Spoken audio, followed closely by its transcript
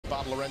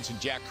Bob Lorenz and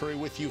Jack Curry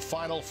with you.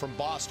 Final from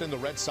Boston, the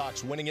Red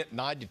Sox winning it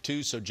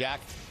 9-2. So, Jack,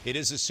 it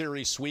is a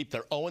series sweep.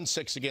 They're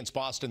 0-6 against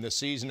Boston this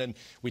season, and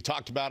we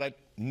talked about it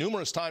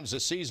numerous times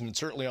this season, and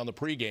certainly on the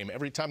pregame.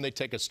 Every time they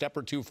take a step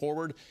or two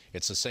forward,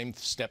 it's the same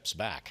steps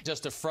back.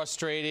 Just a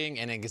frustrating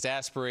and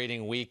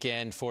exasperating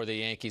weekend for the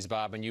Yankees,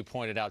 Bob, and you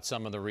pointed out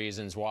some of the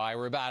reasons why.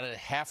 We're about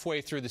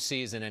halfway through the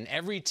season, and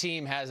every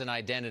team has an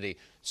identity.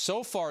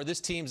 So far, this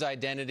team's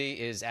identity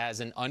is as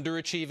an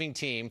underachieving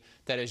team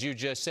that, as you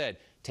just said,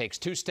 takes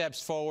two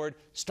steps forward,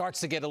 starts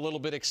to get a little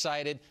bit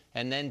excited,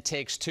 and then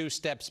takes two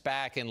steps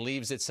back and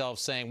leaves itself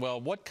saying,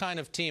 well, what kind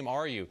of team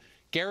are you?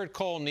 Garrett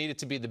Cole needed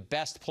to be the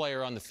best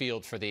player on the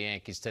field for the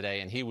Yankees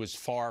today, and he was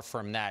far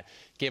from that.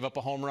 Gave up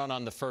a home run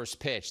on the first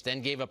pitch,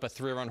 then gave up a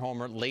three-run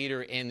homer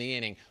later in the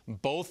inning,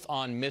 both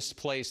on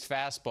misplaced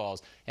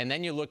fastballs. And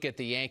then you look at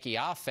the Yankee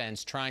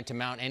offense trying to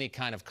mount any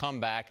kind of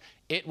comeback.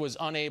 It was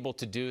unable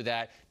to do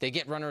that. They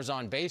get runners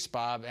on base,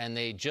 Bob, and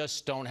they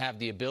just don't have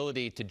the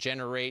ability to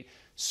generate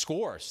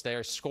scores.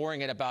 They're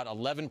scoring at about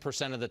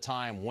 11% of the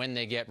time when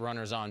they get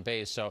runners on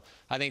base. So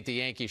I think the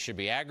Yankees should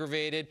be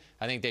aggravated.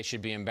 I think they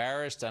should be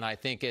embarrassed. And I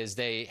think as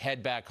they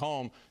head back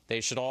home, they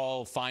should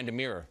all find a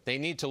mirror. They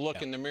need to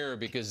look in the mirror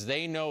because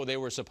they know they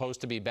were supposed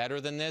to be better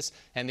than this.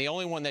 And the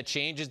only one that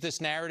changes this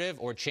narrative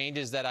or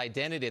changes that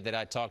identity that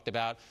I talked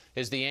about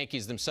is the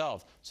Yankees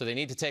themselves. So they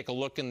need to take a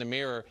look in the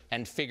mirror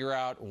and figure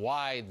out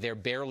why they're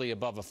barely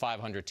above a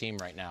 500 team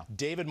right now.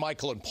 David,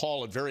 Michael, and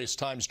Paul at various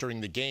times during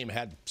the game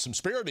had some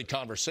spirited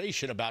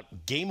conversation about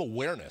game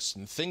awareness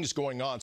and things going on.